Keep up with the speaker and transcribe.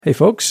Hey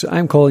folks,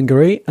 I'm Colin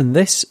Gray and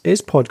this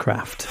is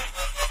Podcraft.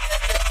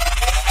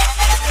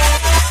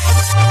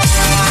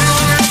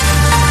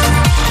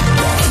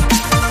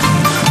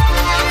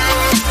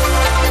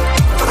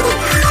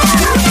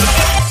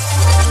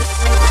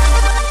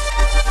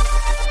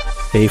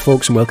 Hey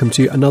folks, and welcome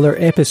to another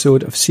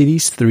episode of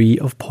Series 3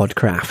 of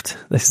Podcraft.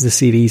 This is a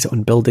series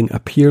on building a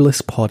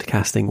peerless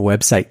podcasting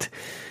website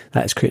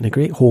that is creating a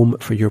great home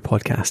for your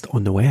podcast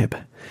on the web.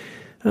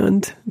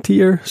 And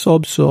tear,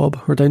 sob,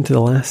 we're down to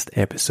the last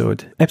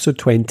episode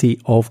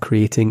 20 of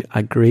creating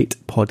a great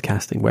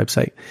podcasting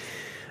website.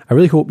 I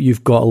really hope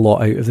you've got a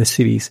lot out of this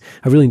series.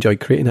 I've really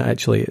enjoyed creating it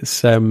actually.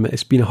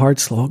 It's been a hard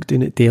slog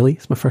doing it daily.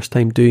 It's my first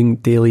time doing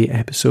daily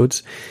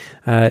episodes.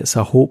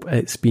 So I hope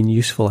it's been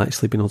useful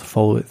actually being able to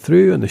follow it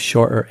through in the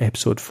shorter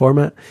episode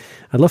format.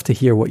 I'd love to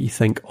hear what you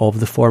think of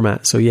the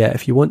format. So yeah,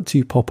 if you want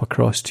to pop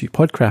across to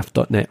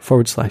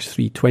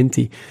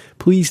podcraft.net/320,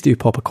 please do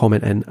pop a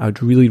comment in.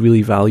 I'd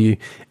really value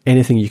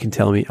anything you can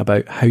tell me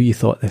about how you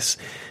thought this,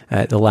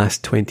 the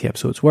last 20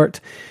 episodes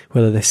worked,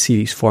 whether this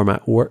series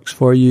format works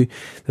for you,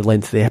 the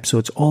length of the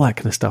episodes, all that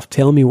kind of stuff.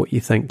 Tell me what you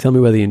think. Tell me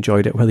whether you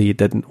enjoyed it, whether you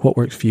didn't, what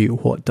works for you,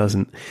 what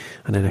doesn't.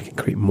 And then I can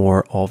create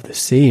more of the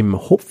same,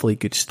 hopefully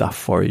good stuff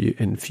for you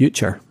in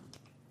future.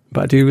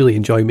 But I do really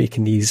enjoy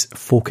making these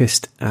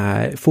focused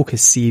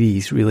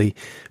series, really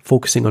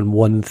focusing on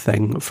one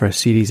thing for a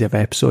series of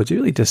episodes.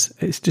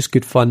 It's just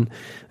good fun.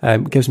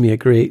 Gives me a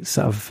great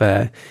sort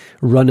of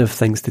run of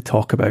things to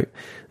talk about.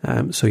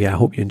 So yeah, I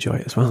hope you enjoy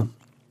it as well.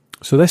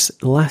 So this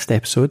last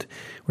episode,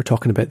 we're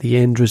talking about the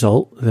end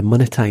result, the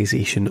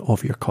monetization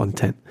of your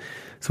content.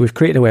 So we've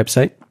created a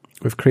website.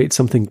 We've created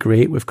something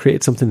great. We've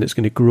created something that's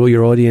going to grow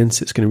your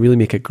audience. It's going to really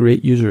make a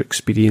great user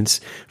experience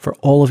for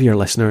all of your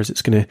listeners.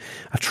 It's going to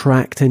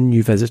attract in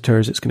new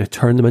visitors. It's going to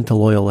turn them into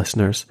loyal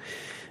listeners.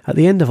 At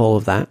the end of all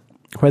of that,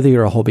 whether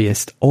you're a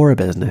hobbyist or a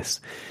business,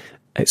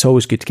 it's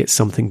always good to get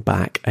something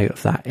back out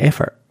of that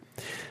effort.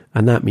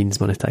 And that means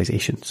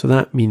monetization. So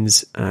that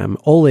means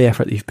all the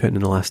effort that you've put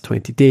in the last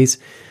 20 days,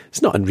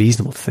 it's not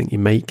unreasonable to think you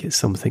might get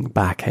something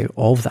back out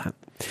of that.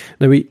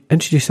 Now, we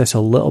introduced this a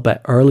little bit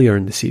earlier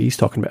in the series,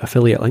 talking about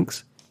affiliate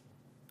links.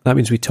 That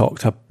means we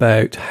talked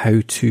about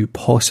how to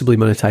possibly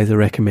monetize the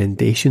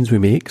recommendations we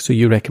make. So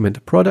you recommend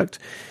a product,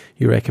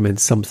 you recommend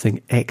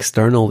something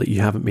external that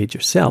you haven't made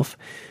yourself,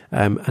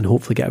 and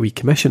hopefully get a wee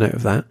commission out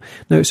of that.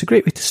 Now, it's a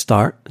great way to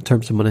start in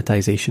terms of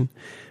monetization,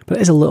 but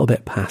it is a little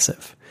bit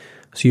passive.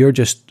 So you're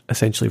just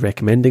essentially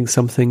recommending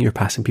something, you're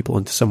passing people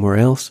on to somewhere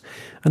else,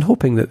 and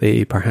hoping that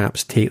they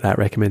perhaps take that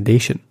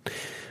recommendation.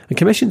 And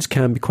commissions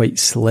can be quite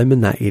slim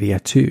in that area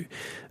too.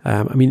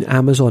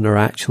 Amazon are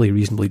actually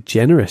reasonably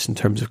generous in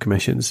terms of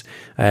commissions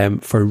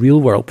for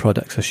real world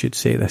products, I should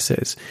say this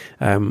is.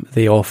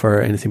 They offer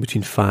anything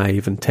between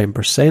 5 and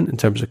 10% in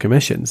terms of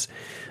commissions.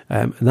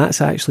 And that's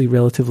actually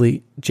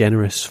relatively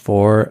generous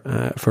for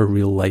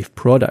real life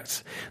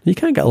products. You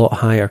can get a lot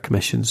higher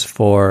commissions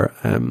for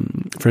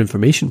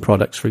information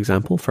products, for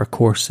example, for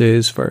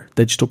courses, for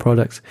digital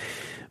products.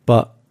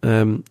 But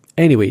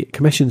anyway,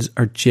 commissions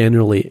are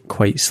generally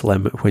quite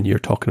slim when you're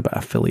talking about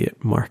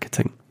affiliate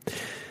marketing.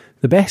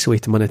 The best way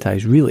to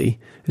monetize really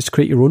is to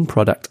create your own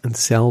product and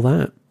sell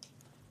that.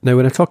 Now,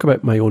 when I talk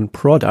about my own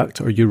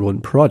product or your own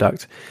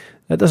product,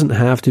 that doesn't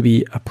have to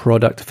be a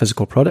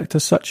physical product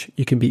as such.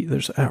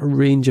 There's a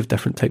range of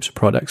different types of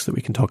products that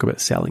we can talk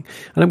about selling.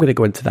 And I'm going to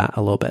go into that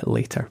a little bit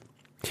later.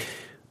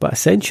 But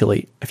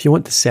essentially, if you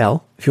want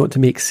to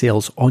make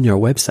sales on your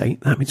website,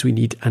 that means we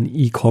need an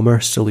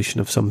e-commerce solution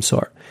of some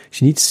sort.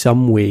 So you need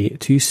some way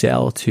to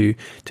sell, to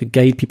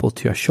guide people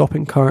to a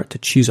shopping cart, to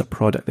choose a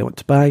product they want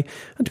to buy,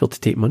 and to be able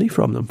to take money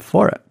from them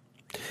for it.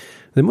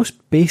 The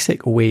most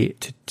basic way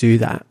to do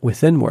that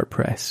within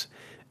WordPress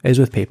is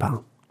with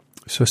PayPal.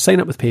 So sign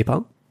up with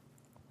PayPal.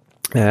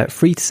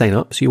 Free to sign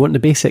up. So you want the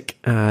basic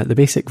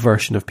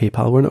version of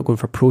PayPal. We're not going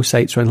for pro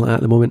sites or anything like that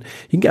at the moment.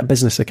 You can get a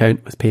business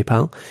account with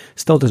PayPal.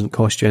 Still doesn't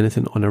cost you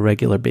anything on a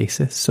regular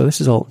basis. So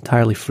this is all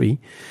entirely free.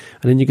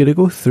 And then you're going to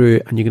go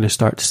through and you're going to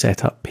start to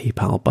set up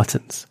PayPal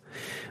buttons.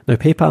 Now,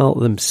 PayPal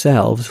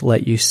themselves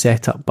let you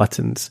set up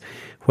buttons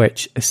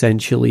which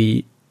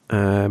essentially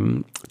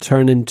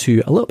turn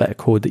into a little bit of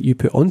code that you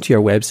put onto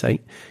your website.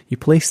 You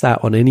place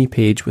that on any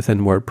page within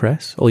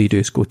WordPress. All you do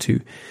is go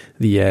to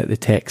the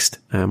text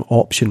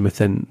option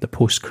within the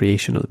post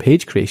creation or the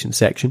page creation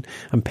section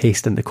and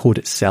paste in the code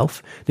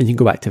itself. Then you can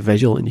go back to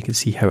visual and you can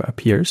see how it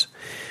appears.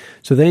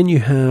 So then you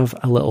have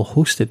a little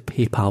hosted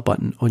PayPal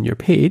button on your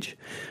page.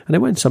 And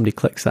then when somebody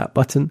clicks that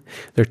button,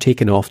 they're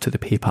taken off to the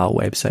PayPal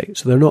website.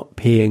 So they're not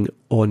paying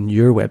on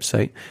your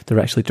website. They're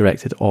actually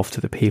directed off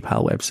to the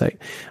PayPal website.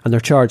 And they're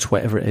charged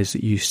whatever it is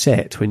that you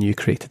set when you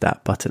created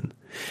that button.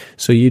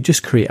 So you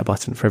just create a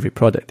button for every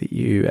product that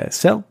you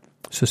sell.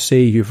 So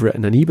say you've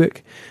written an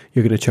ebook,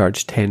 you're going to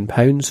charge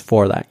 £10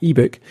 for that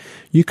ebook.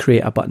 You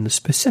create a button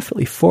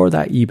specifically for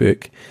that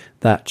ebook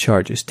that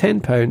charges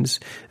 £10.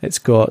 It's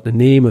got the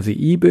name of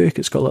the ebook.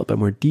 It's got a little bit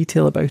more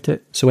detail about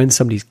it. So when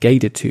somebody's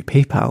guided to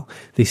PayPal,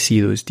 they see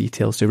those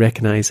details, they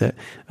recognize it,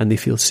 and they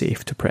feel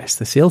safe to press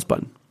the sales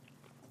button.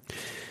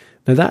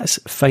 Now that's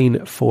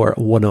fine for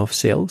one-off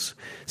sales.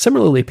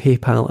 Similarly,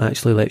 PayPal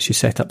actually lets you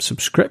set up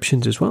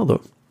subscriptions as well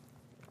though.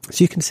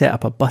 So you can set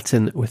up a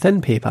button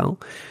within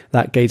PayPal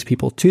that guides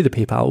people to the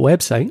PayPal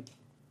website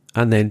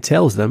and then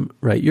tells them,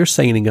 right, you're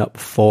signing up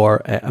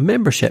for a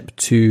membership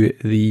to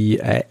the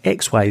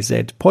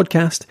XYZ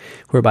podcast,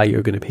 whereby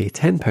you're going to pay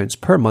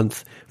 £10 per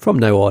month from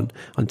now on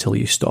until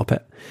you stop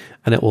it.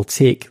 And it will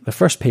take the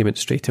first payment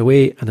straight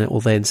away, and it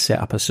will then set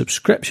up a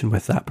subscription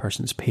with that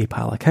person's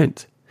PayPal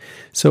account.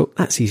 So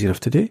that's easy enough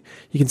to do.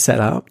 You can set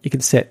that up. You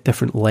can set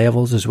different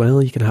levels as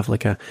well. You can have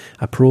like a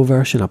pro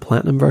version, a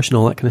platinum version,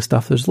 all that kind of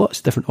stuff. There's lots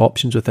of different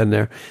options within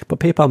there, but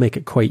PayPal make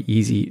it quite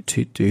easy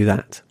to do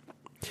that.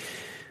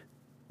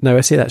 Now,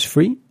 I say that's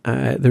free.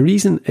 The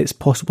reason it's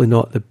possibly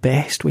not the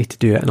best way to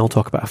do it, and I'll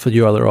talk about a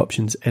few other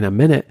options in a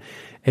minute,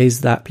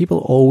 is that people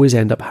always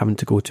end up having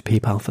to go to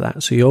PayPal for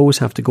that. So you always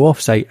have to go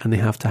off-site and they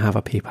have to have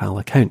a PayPal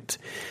account.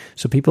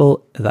 So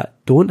people that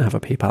don't have a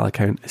PayPal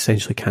account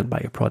essentially can't buy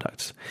your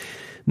products.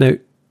 Now,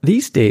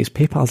 these days,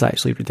 PayPal is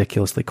actually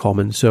ridiculously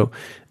common. So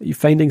you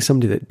finding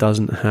somebody that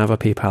doesn't have a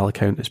PayPal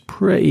account is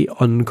pretty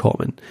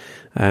uncommon.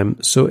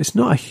 So it's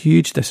not a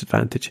huge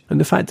disadvantage. And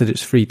the fact that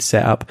it's free to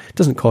set up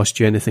doesn't cost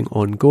you anything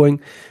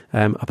ongoing,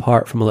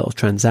 apart from a little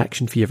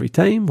transaction fee every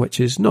time, which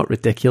is not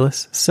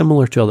ridiculous,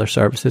 similar to other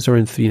services,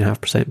 around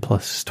 3.5%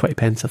 plus 20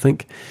 pence, I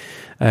think.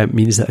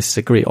 Means that this is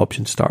a great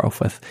option to start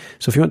off with.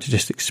 So if you want to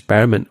just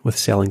experiment with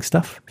selling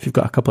stuff, if you've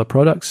got a couple of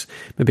products,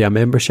 maybe a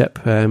membership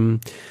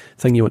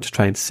thing you want to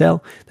try and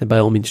sell, then by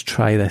all means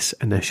try this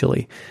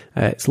initially.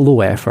 It's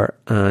low effort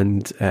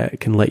and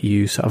it can let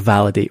you sort of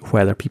validate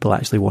whether people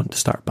actually want to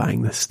start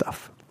buying this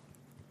stuff.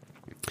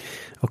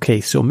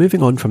 Okay, so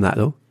moving on from that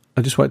though,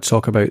 I just want to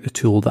talk about the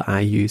tool that I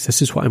use.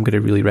 This is what I'm going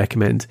to really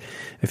recommend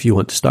if you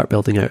want to start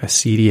building out a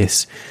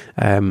serious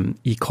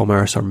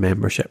e-commerce or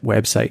membership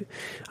website.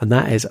 And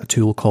that is a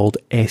tool called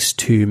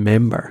S2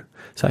 Member.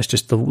 So that's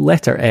just the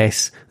letter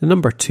S, the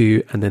number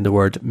 2, and then the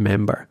word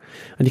member.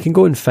 And you can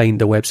go and find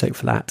the website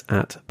for that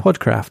at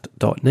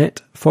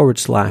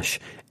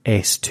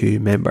podcraft.net/S2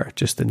 member,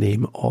 just the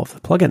name of the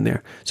plugin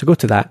there. So go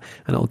to that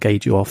and it'll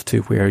guide you off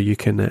to where you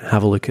can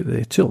have a look at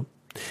the tool.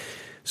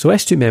 So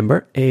S2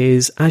 Member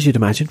is, as you'd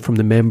imagine from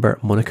the member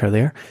moniker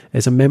there,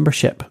 is a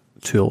membership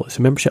tool. It's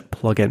a membership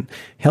plugin.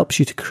 Helps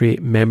you to create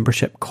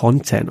membership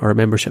content or a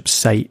membership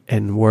site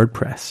in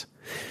WordPress.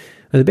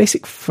 Now the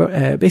basic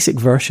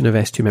version of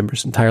S2 Member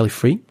is entirely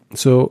free.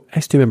 So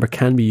S2 Member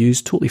can be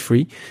used totally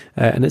free,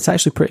 and it's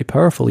actually pretty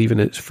powerful even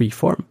in its free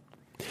form.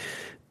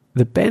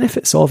 The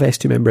benefits of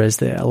S2 Member is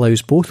that it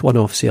allows both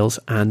one-off sales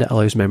and it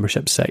allows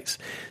membership sites.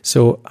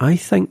 So I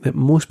think that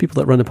most people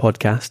that run a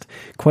podcast,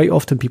 quite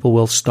often people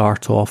will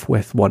start off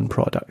with one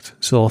product.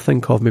 So I'll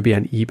think of maybe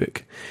an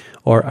ebook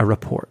or a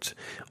report,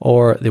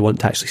 or they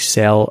want to actually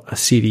sell a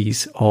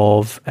series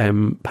of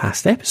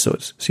past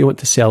episodes. So you want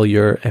to sell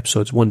your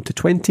episodes 1 to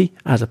 20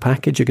 as a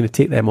package. You're going to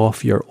take them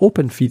off your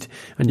open feed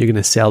and you're going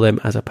to sell them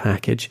as a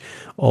package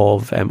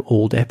of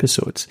old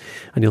episodes,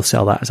 and you'll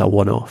sell that as a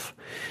one-off.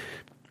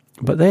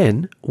 But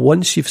then,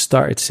 once you've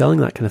started selling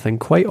that kind of thing,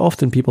 quite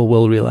often people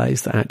will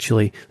realise that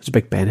actually there's a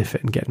big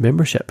benefit in getting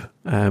membership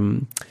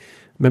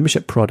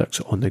products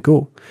on the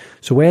go.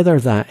 So whether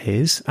that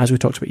is, as we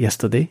talked about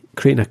yesterday,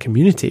 creating a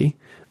community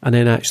and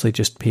then actually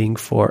just paying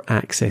for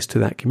access to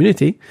that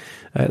community,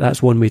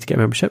 that's one way to get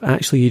membership.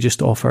 Actually, you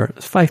just offer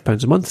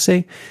 £5 a month,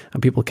 say,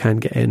 and people can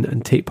get in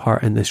and take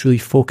part in this really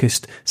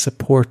focused,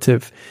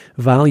 supportive,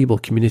 valuable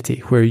community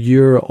where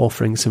you're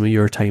offering some of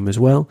your time as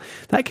well.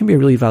 That can be a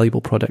really valuable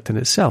product in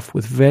itself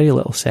with very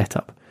little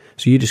setup.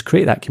 So you just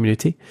create that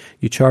community,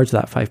 you charge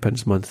that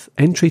 £5 a month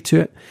entry to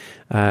it,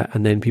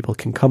 and then people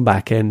can come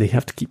back in. They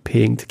have to keep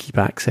paying to keep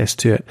access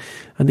to it,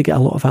 and they get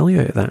a lot of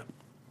value out of that.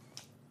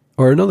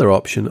 Or another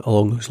option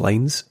along those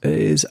lines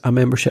is a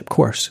membership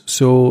course.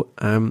 So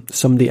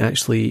somebody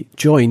actually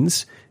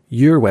joins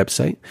your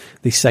website,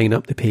 they sign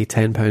up, they pay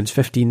 £10,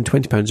 £15,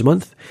 £20 a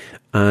month,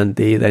 and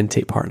they then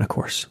take part in a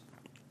course.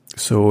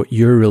 So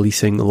you're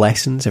releasing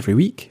lessons every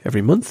week,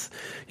 every month.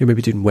 You're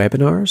maybe doing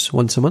webinars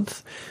once a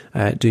month,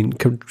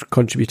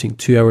 contributing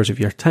 2 hours of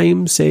your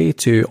time, say,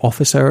 to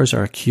office hours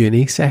or a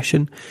Q&A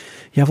session.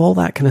 You have all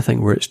that kind of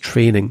thing where it's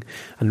training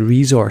and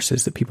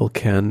resources that people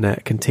can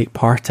take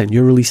part in.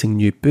 You're releasing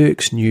new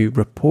books, new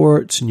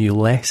reports, new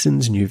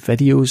lessons, new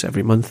videos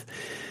every month.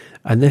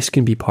 And this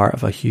can be part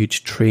of a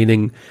huge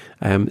training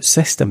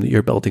system that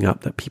you're building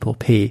up that people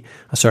pay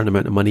a certain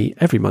amount of money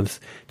every month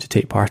to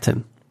take part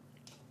in.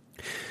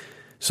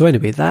 So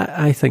anyway, that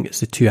I think is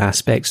the two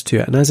aspects to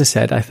it. And as I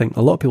said, I think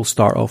a lot of people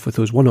start off with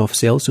those one-off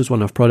sales, those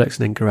one-off products,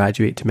 and then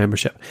graduate to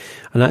membership.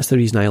 And that's the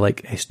reason I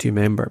like S2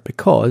 Member,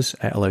 because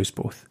it allows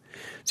both.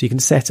 So you can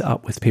set it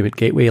up with payment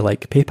gateway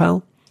like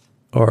PayPal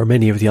or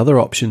many of the other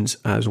options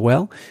as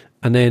well.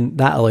 And then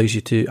that allows you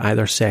to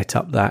either set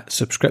up that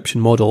subscription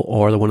model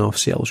or the one-off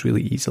sales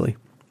really easily.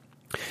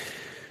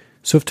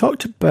 So I've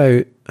talked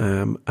about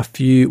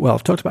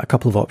I've talked about a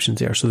couple of options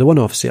there. So the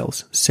one-off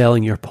sales,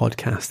 selling your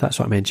podcast, that's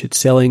what I mentioned.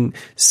 Selling,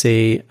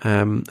 say,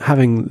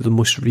 having the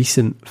most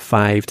recent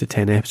 5 to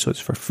 10 episodes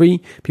for free.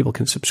 People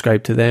can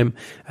subscribe to them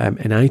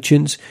in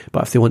iTunes,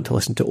 but if they want to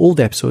listen to old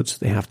episodes,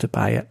 they have to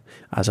buy it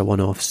as a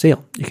one-off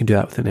sale. You can do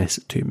that with an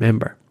S2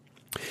 member.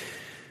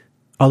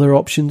 Other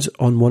options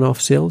on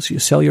one-off sales, you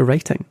sell your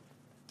writing.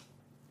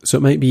 So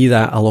it might be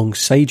that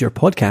alongside your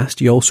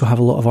podcast, you also have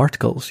a lot of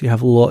articles, you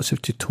have lots of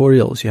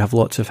tutorials, you have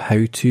lots of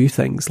how-to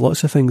things,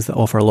 lots of things that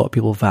offer a lot of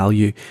people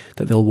value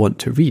that they'll want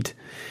to read.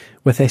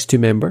 With S2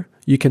 Member,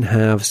 you can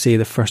have, say,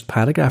 the first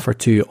paragraph or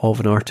two of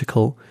an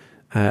article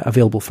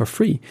available for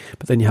free,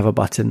 but then you have a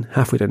button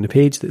halfway down the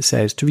page that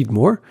says, to read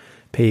more,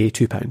 pay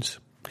 £2.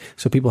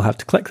 So people have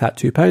to click that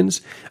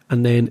 £2,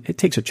 and then it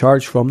takes a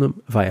charge from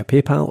them via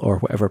PayPal or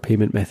whatever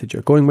payment method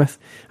you're going with,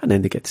 and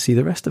then they get to see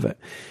the rest of it.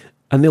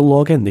 And they'll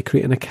log in, they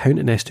create an account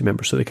in S2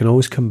 Member so they can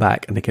always come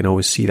back and they can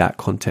always see that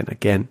content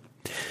again.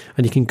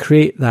 And you can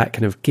create that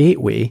kind of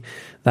gateway,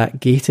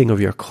 that gating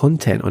of your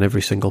content on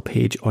every single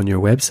page on your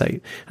website.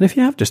 And if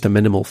you have just a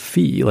minimal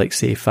fee, like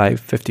say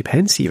 50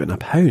 pence even, £1,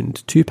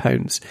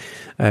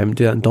 £2,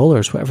 do that in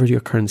dollars, whatever your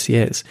currency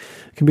is,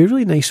 it can be a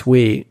really nice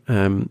way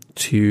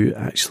to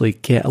actually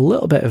get a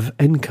little bit of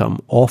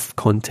income off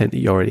content that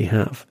you already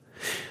have.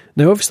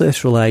 Now, obviously,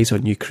 this relies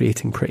on you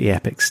creating pretty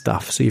epic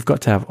stuff. So you've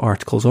got to have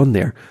articles on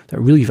there that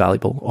are really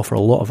valuable, offer a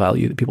lot of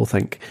value that people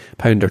think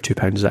 £1 or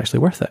 £2 is actually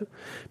worth it.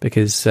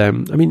 Because,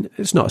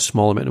 it's not a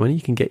small amount of money.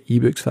 You can get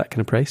ebooks for that kind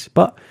of price,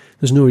 but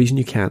there's no reason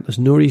you can't. There's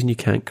no reason you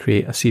can't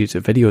create a series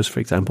of videos, for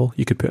example.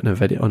 You could put in a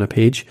video on a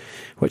page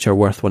which are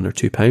worth £1 or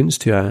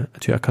 £2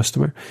 to a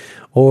customer,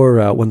 or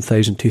a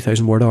 1,000,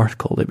 2,000 word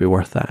article that'd be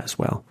worth that as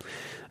well.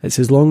 It's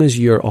as long as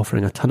you're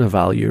offering a ton of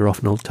value, you're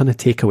offering a ton of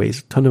takeaways,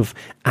 a ton of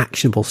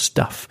actionable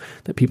stuff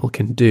that people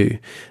can do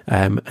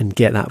and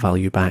get that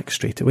value back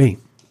straight away.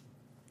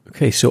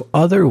 Okay, so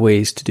other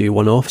ways to do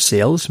one-off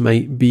sales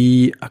might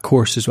be a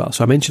course as well.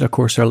 So I mentioned a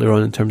course earlier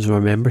on in terms of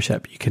a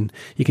membership. You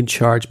can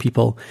charge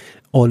people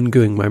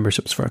ongoing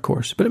memberships for a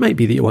course, but it might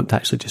be that you want to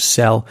actually just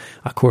sell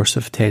a course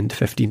of 10 to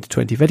 15 to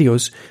 20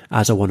 videos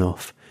as a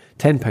one-off.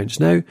 £10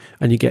 now,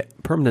 and you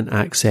get permanent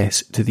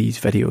access to these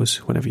videos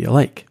whenever you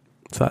like.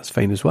 So that's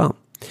fine as well.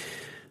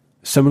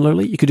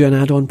 Similarly, you could do an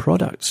add-on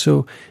product.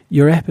 So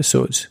your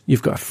episodes,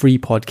 you've got a free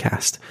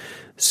podcast.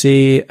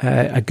 Say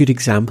a good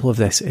example of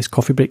this is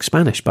Coffee Break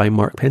Spanish by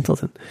Mark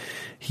Pendleton.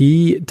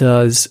 He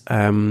does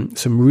some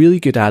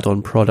really good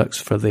add-on products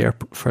for their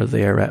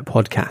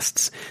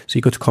podcasts. So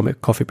you go to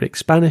Coffee Break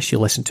Spanish, you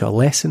listen to a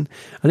lesson,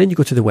 and then you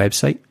go to the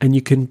website and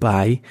you can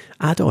buy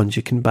add-ons,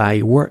 you can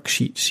buy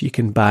worksheets, you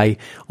can buy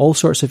all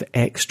sorts of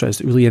extras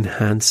that really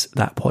enhance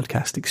that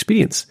podcast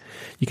experience.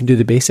 You can do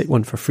the basic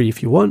one for free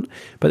if you want,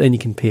 but then you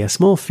can pay a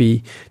small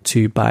fee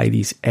to buy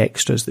these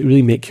extras that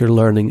really make your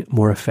learning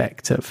more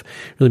effective,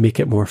 really make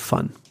it more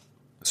fun.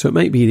 So it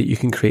might be that you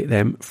can create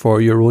them for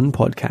your own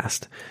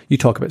podcast. You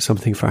talk about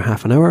something for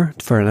an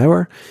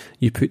hour,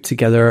 you put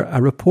together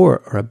a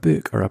report or a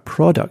book or a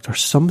product or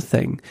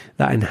something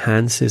that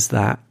enhances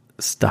that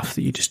stuff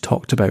that you just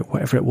talked about,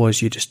 whatever it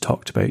was you just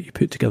talked about. You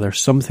put together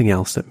something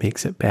else that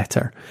makes it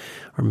better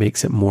or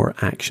makes it more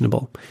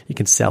actionable. You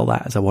can sell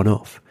that as a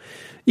one-off.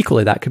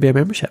 Equally, that could be a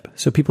membership.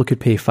 So people could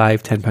pay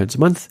 £5, £10 a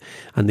month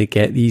and they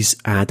get these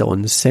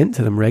add-ons sent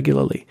to them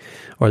regularly,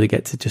 or they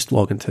get to just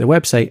log into the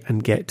website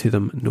and get to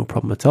them no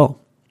problem at all.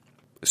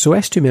 So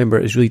S2 Member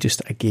is really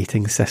just a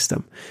gating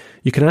system.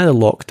 You can either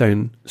lock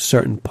down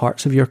certain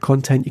parts of your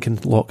content, you can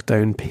lock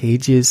down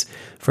pages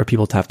for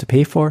people to have to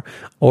pay for,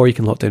 or you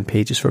can lock down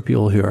pages for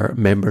people who are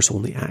members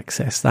only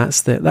access.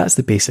 That's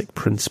the basic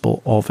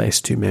principle of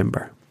S2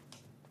 Member.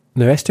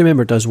 Now, S2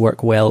 Member does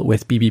work well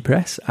with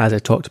bbPress, as I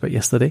talked about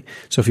yesterday.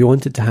 So if you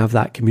wanted to have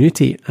that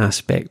community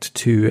aspect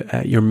to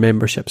your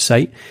membership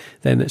site,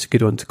 then it's a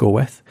good one to go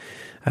with.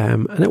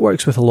 And it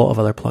works with a lot of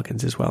other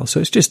plugins as well.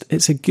 So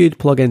it's a good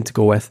plugin to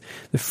go with.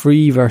 The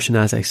free version,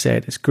 as I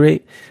said, is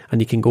great.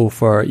 And you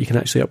can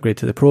actually upgrade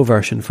to the pro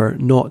version for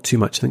not too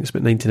much. I think it's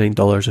about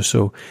 $99 or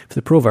so for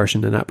the pro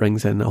version. And that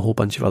brings in a whole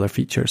bunch of other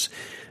features,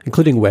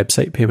 including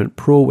Website Payment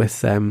Pro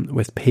with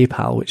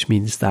PayPal, which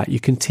means that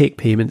you can take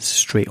payments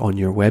straight on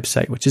your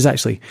website, which is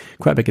actually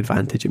quite a big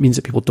advantage. It means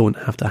that people don't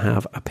have to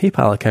have a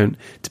PayPal account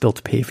to be able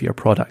to pay for your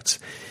products.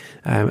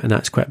 And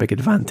that's quite a big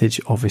advantage,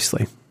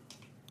 obviously.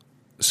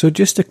 So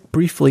just to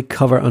briefly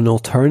cover an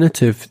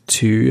alternative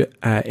to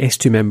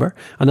S2 Member,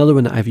 another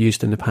one that I've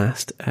used in the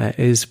past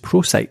is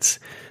ProSites.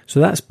 So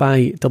that's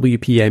by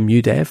WPM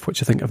UDev,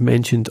 which I think I've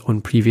mentioned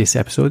on previous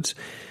episodes.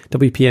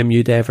 WPM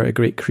UDev are a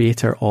great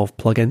creator of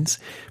plugins.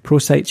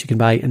 ProSites you can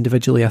buy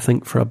individually, I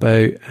think, for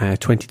about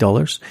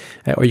 $20,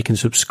 or you can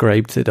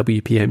subscribe to the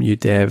WPM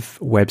UDev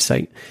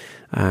website.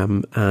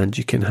 And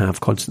you can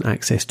have constant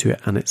access to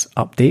it and its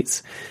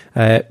updates.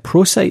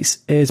 Pro Sites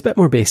is a bit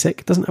more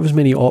basic, doesn't have as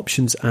many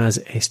options as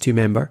S2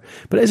 Member,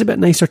 but it is a bit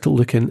nicer to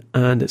look in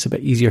and it's a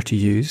bit easier to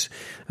use.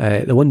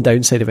 The one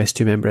downside of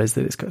S2 Member is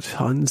that it's got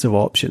tons of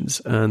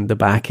options, and the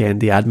back end,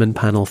 the admin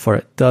panel for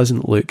it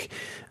doesn't look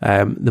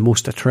the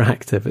most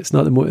attractive. It's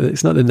not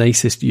the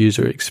nicest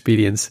user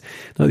experience,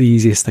 not the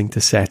easiest thing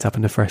to set up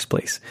in the first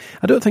place.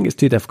 I don't think it's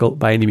too difficult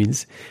by any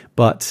means,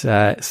 but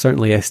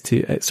certainly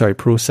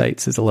Pro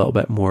Sites is a little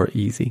bit more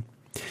easy.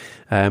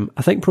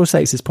 I think Pro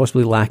Sites is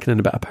possibly lacking in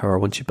a bit of power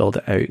once you build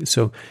it out.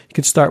 So you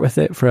could start with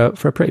it for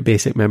a pretty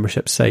basic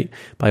membership site.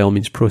 By all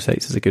means, Pro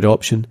Sites is a good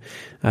option.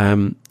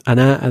 And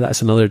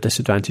that's another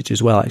disadvantage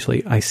as well,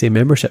 actually. I say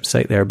membership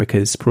site there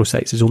because Pro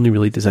Sites is only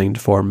really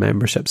designed for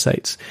membership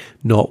sites,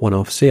 not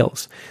one-off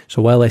sales.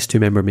 So while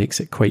S2 Member makes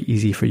it quite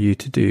easy for you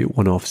to do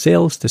one-off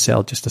sales, to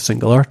sell just a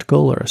single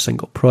article or a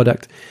single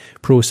product,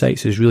 Pro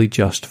Sites is really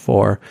just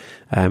for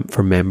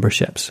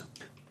memberships.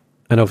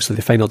 And obviously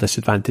the final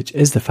disadvantage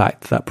is the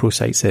fact that Pro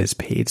Sites is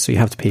paid, so you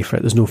have to pay for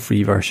it. There's no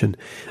free version.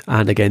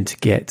 And again, to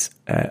get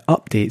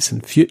updates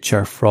in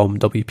future from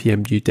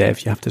WPM New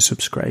Dev, you have to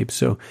subscribe.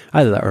 So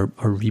either that or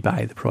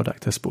rebuy the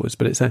product, I suppose.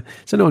 But it's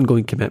an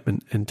ongoing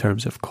commitment in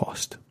terms of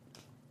cost.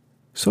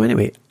 So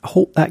anyway, I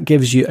hope that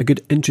gives you a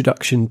good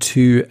introduction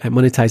to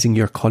monetizing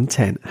your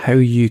content, how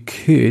you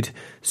could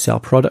sell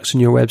products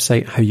on your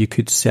website, how you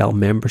could sell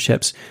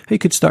memberships, how you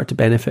could start to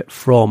benefit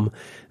from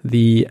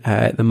the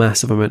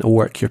massive amount of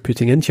work you're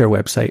putting into your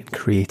website and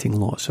creating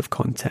lots of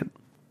content.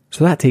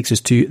 So that takes us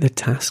to the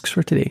tasks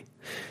for today.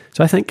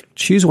 So I think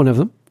choose one of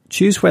them.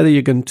 Choose whether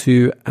you're going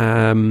to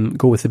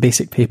go with the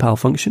basic PayPal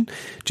function.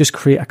 Just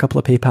create a couple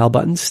of PayPal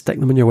buttons, stick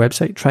them on your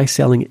website, try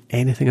selling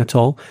anything at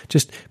all.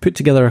 Just put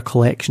together a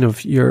collection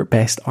of your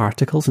best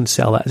articles and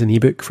sell that as an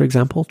ebook, for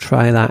example.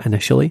 Try that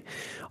initially.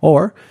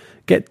 Or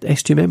get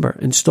S2 Member,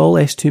 install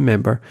S2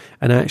 Member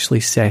and actually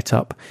set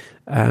up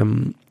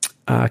a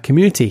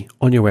community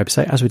on your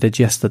website, as we did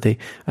yesterday,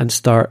 and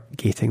start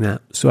gating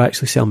that. So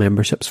actually sell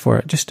memberships for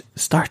it. Just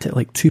start at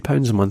like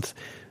 £2 a month.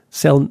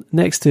 Sell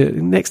next to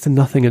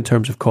nothing in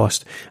terms of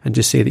cost, and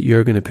just say that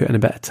you're going to put in a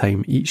bit of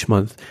time each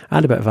month,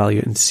 add a bit of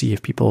value, and see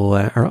if people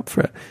are up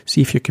for it. See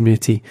if your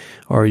community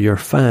or your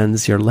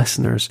fans, your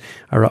listeners,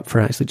 are up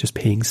for actually just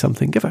paying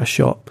something. Give it a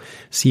shot.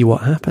 See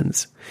what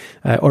happens.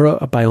 Or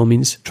by all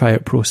means, try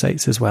out Pro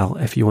Sites as well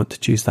if you want to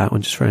choose that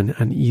one just for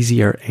an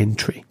easier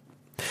entry.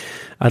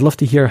 I'd love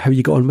to hear how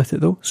you got on with it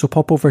though. So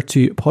pop over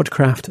to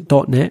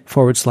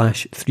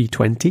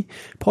podcraft.net/320,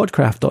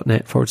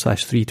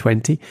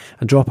 podcraft.net/320,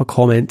 and drop a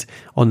comment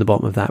on the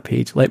bottom of that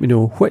page. Let me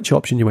know which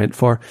option you went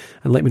for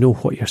and let me know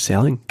what you're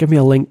selling. Give me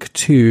a link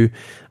to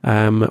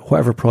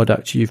whatever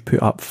product you've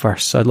put up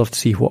first. So I'd love to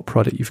see what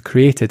product you've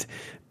created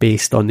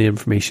based on the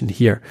information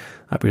here.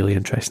 That'd be really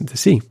interesting to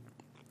see.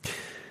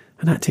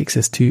 And that takes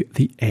us to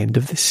the end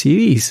of the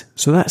series.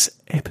 So that's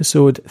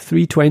episode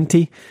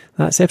 320.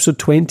 That's episode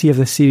 20 of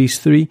the series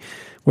 3.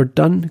 We're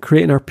done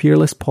creating our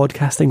Peerless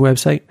podcasting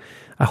website.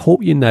 I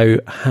hope you now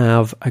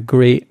have a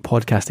great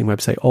podcasting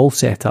website all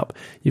set up.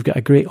 You've got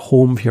a great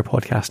home for your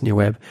podcast on your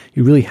web.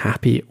 You're really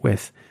happy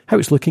with how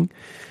it's looking,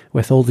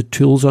 with all the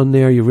tools on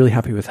there. You're really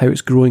happy with how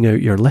it's growing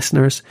out your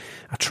listeners,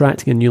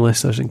 attracting in new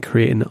listeners and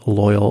creating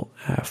loyal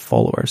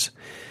followers.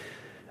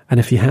 And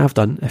if you have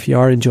done, if you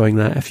are enjoying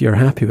that, if you're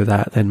happy with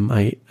that, then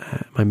my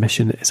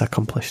mission is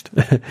accomplished.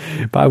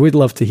 But I would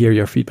love to hear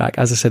your feedback.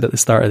 As I said at the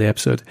start of the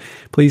episode,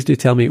 please do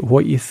tell me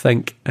what you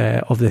think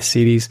of this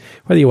series,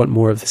 whether you want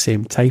more of the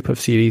same type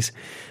of series.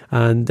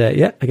 And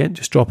again,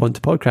 just drop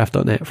onto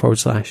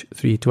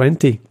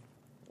podcraft.net/320.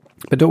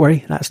 But don't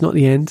worry, that's not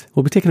the end.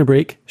 We'll be taking a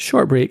break,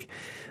 short break,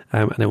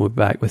 and then we'll be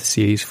back with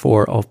series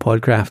 4 of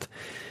Podcraft.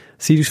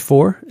 Series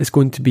 4 is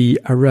going to be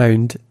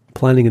around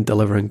planning and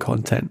delivering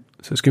content.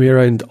 So it's going to be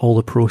around all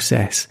the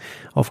process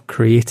of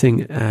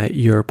creating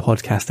your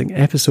podcasting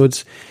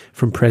episodes,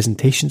 from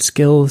presentation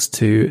skills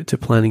to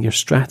planning your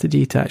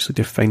strategy to actually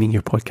defining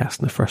your podcast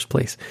in the first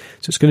place.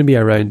 So it's going to be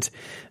around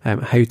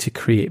how to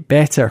create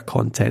better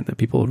content that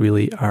people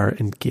really are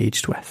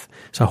engaged with.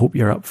 So I hope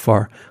you're up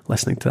for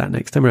listening to that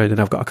next time around. And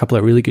I've got a couple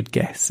of really good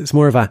guests. It's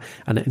more of an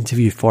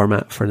interview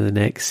format for the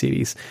next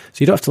series.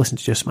 So you don't have to listen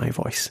to just my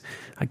voice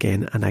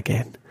again and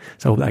again.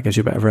 So I hope that gives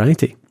you a bit of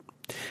variety.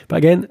 But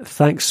again,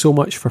 thanks so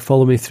much for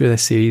following me through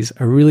this series.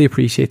 I really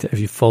appreciate it if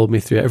you've followed me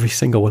through every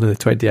single one of the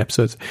 20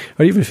 episodes,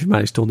 or even if you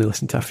managed to only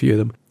listen to a few of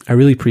them. I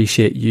really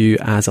appreciate you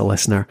as a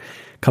listener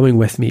coming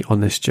with me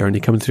on this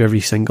journey, coming through every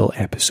single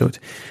episode.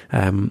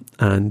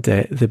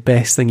 The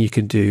best thing you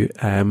can do,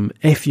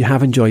 if you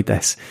have enjoyed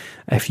this,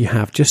 if you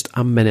have just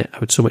a minute, I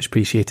would so much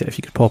appreciate it if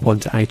you could pop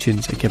onto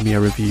iTunes and give me a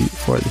review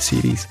for the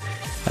series.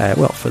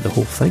 For the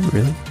whole thing,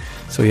 really.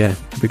 So yeah,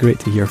 it'd be great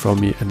to hear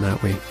from you in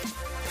that way.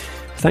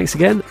 Thanks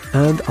again,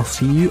 and I'll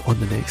see you on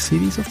the next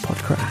series of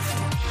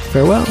Podcraft.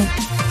 Farewell.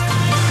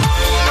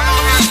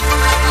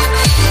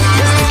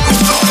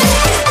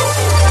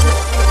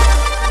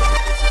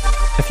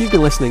 If you've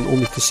been listening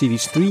only to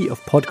Series 3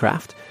 of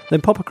Podcraft,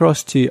 then pop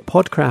across to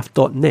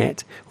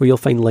podcraft.net, where you'll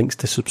find links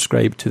to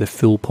subscribe to the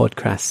full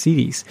podcast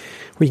series,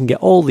 where you can get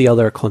all the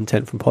other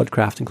content from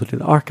Podcraft, including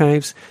the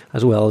archives,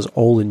 as well as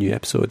all the new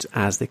episodes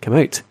as they come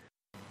out.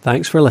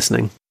 Thanks for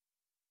listening.